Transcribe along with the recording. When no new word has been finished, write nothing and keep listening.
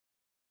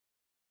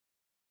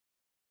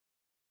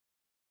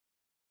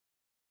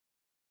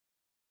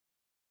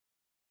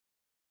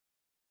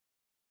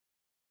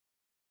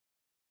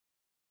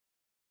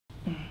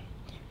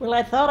Well,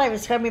 I thought I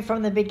was coming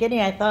from the beginning.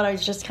 I thought I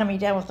was just coming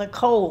down with a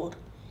cold.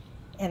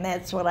 And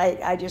that's what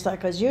I just thought,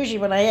 because usually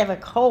when I have a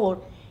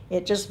cold,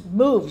 it just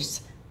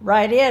moves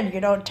right in,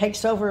 it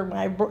takes over,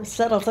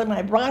 settles in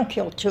my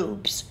bronchial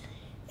tubes.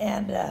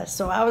 And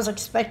so I was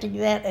expecting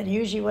that, and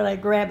usually what I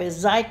grab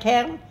is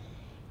Zicam,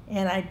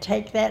 and I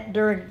take that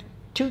during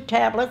 2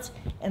 tablets.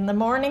 In the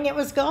morning it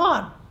was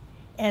gone.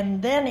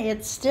 And then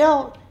it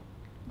still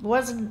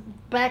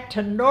wasn't back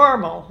to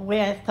normal, the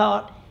way I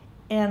thought.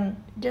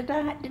 And did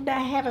I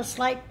have a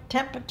slight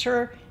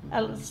temperature?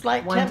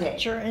 One day.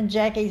 And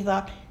Jackie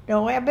thought,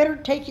 no, I better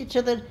take you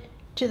to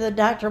the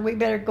doctor. We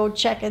better go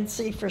check and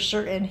see for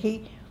sure. And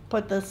he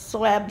put the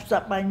swabs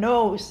up my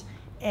nose,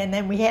 and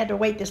then we had to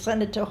wait to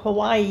send it to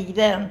Hawaii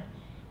then.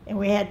 And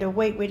we had to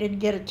wait. We didn't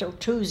get it till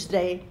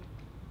Tuesday.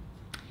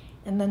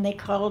 And then they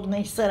called and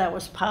they said I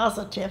was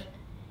positive.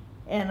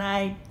 And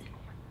I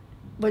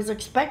was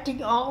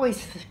expecting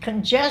always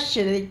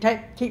congestion.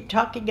 They keep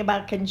talking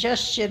about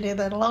congestion in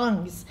the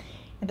lungs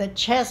and the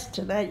chest,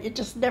 and it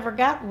just never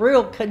got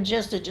real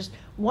congested. Just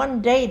one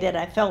day that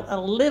I felt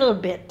a little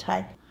bit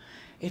tight.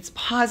 It's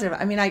positive.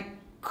 I mean, I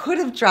could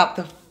have dropped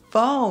the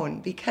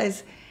phone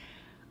because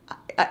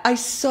I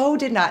so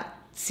did not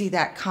see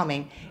that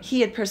coming.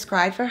 He had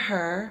prescribed for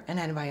her an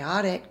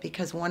antibiotic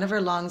because one of her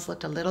lungs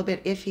looked a little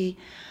bit iffy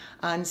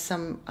on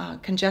some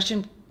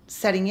congestion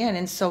setting in,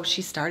 and so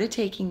she started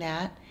taking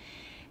that.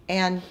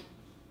 And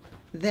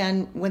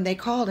then when they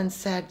called and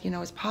said,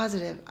 it's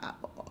positive,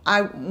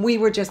 we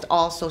were just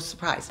all so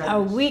surprised. A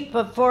week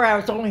before, I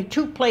was only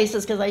 2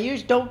 places because I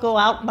usually don't go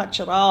out much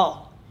at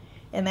all.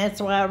 And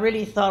that's why I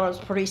really thought I was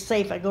pretty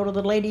safe. I go to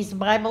the ladies'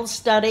 Bible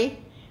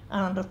study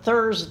on a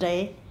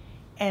Thursday,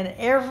 and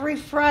every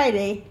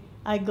Friday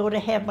I go to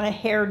have my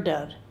hair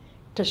done,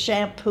 to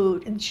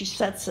shampoo, and she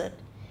sets it.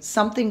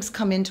 Something's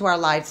come into our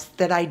lives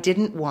that I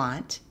didn't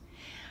want,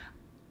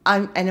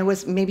 and it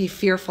was maybe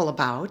fearful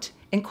about.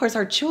 And of course,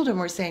 our children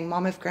were saying,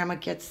 Mom, if Grandma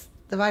gets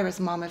the virus,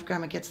 Mom, if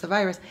Grandma gets the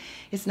virus,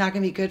 it's not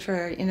going to be good for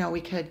her.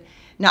 We could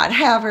not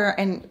have her.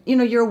 And,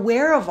 you're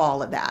aware of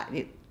all of that.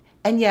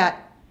 And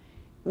yet,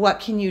 what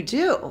can you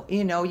do?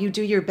 You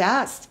do your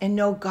best and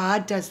know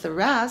God does the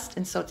rest.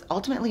 And so it's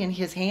ultimately in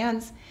His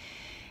hands.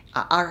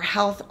 Our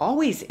health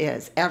always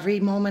is,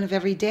 every moment of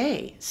every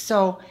day.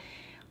 So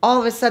all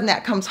of a sudden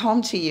that comes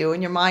home to you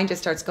and your mind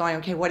just starts going,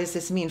 okay, what does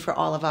this mean for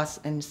all of us?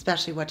 And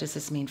especially, what does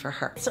this mean for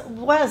her? So it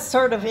was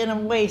sort of in a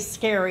way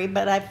scary,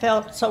 but I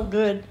felt so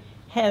good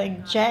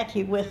having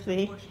Jackie with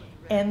me.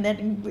 And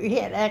then we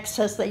had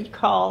access, they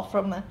call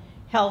from the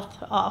health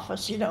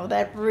office,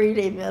 that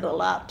really meant a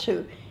lot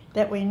too.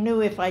 That we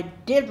knew if I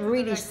did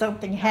really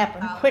something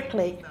happen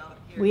quickly,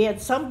 we had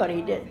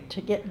somebody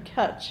to get in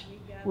touch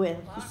with.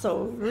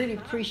 So really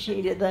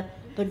appreciated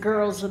the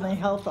girls in the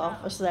health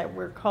office that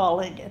were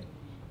calling and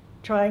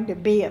trying to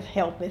be of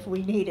help if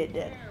we needed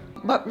it.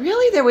 But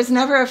really, there was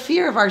never a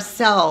fear of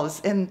ourselves,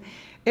 and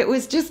it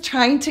was just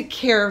trying to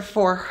care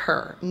for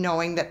her,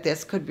 knowing that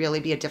this could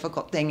really be a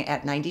difficult thing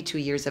at 92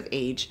 years of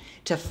age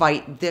to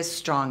fight this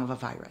strong of a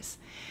virus.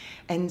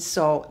 And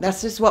so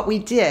that's just what we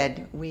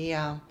did. We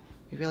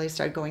really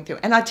started going through.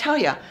 And I'll tell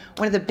you,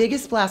 one of the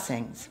biggest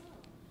blessings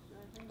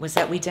was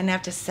that we didn't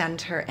have to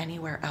send her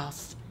anywhere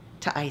else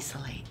to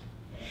isolate.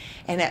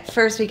 And at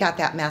first we got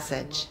that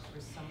message.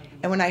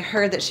 And when I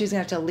heard that she was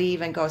going to have to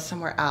leave and go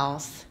somewhere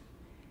else,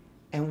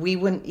 and we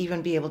wouldn't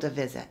even be able to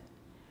visit,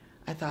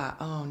 I thought,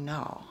 oh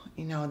no,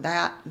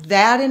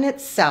 that in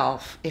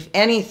itself, if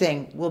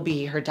anything, will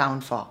be her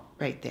downfall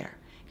right there.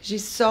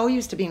 She's so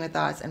used to being with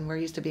us, and we're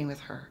used to being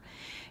with her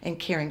and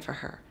caring for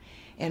her.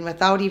 And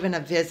without even a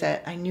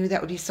visit, I knew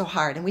that would be so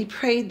hard. And we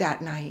prayed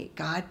that night,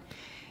 God,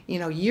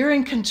 you're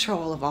in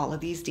control of all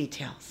of these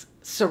details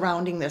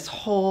surrounding this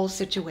whole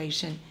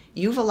situation.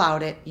 You've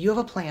allowed it. You have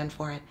a plan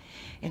for it.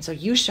 And so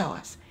you show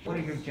us. What are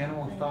your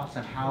general thoughts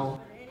on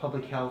how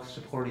public health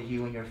supported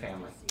you and your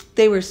family?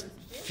 They were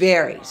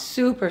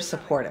super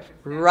supportive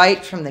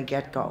right from the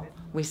get-go.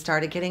 We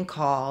started getting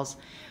calls.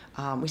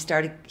 We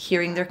started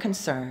hearing their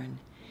concern.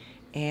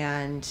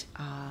 And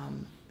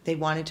they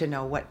wanted to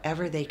know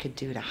whatever they could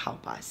do to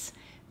help us.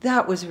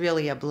 That was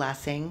really a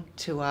blessing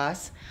to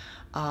us.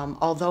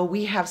 Although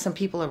we have some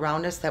people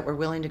around us that were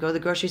willing to go to the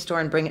grocery store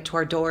and bring it to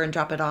our door and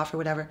drop it off or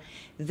whatever,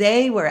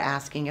 they were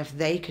asking if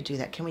they could do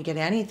that. Can we get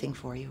anything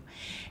for you?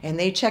 And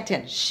they checked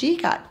in.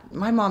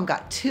 My mom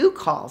got 2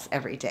 calls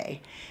every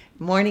day,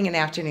 morning and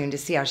afternoon, to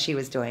see how she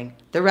was doing.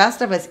 The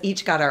rest of us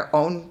each got our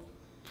own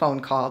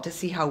phone call to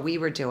see how we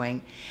were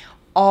doing,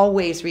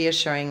 always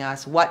reassuring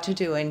us what to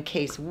do in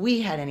case we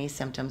had any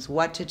symptoms,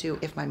 what to do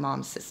if my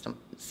mom's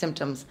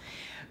symptoms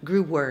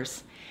grew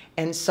worse.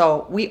 And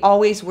so we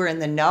always were in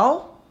the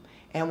know,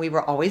 and we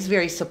were always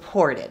very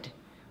supported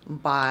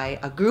by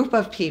a group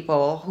of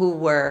people who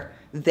were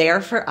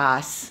there for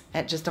us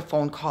at just a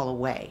phone call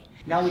away.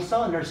 Now, we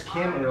saw Nurse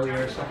Kim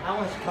earlier, so how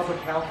has public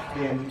health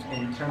been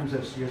in terms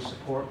of your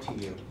support to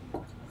you?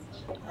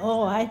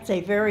 Oh, I'd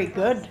say very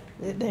good.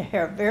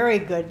 They're very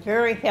good,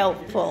 very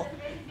helpful.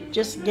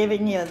 Just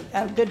giving you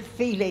a good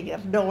feeling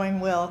of knowing,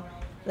 well,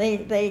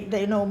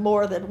 they know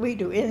more than we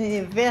do. In the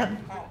event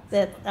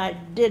that I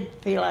did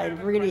feel I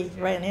really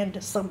ran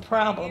into some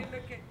problem,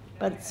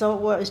 but so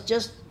it was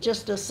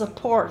just a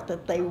support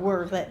that they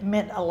were, that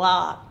meant a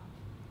lot.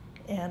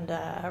 And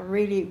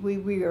really,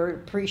 we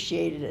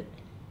appreciated it.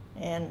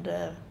 And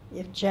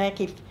if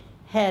Jackie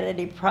had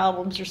any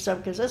problems or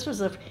something, because this was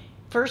the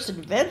first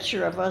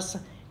adventure of us,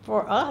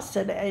 for us,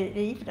 and I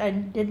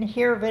didn't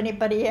hear of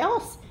anybody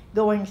else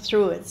going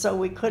through it, so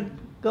we couldn't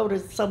go to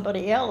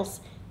somebody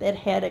else that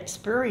had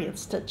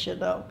experienced it, you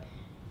know.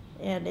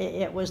 And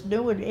it was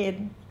new,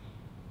 and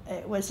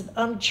it was an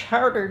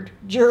uncharted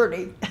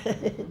journey.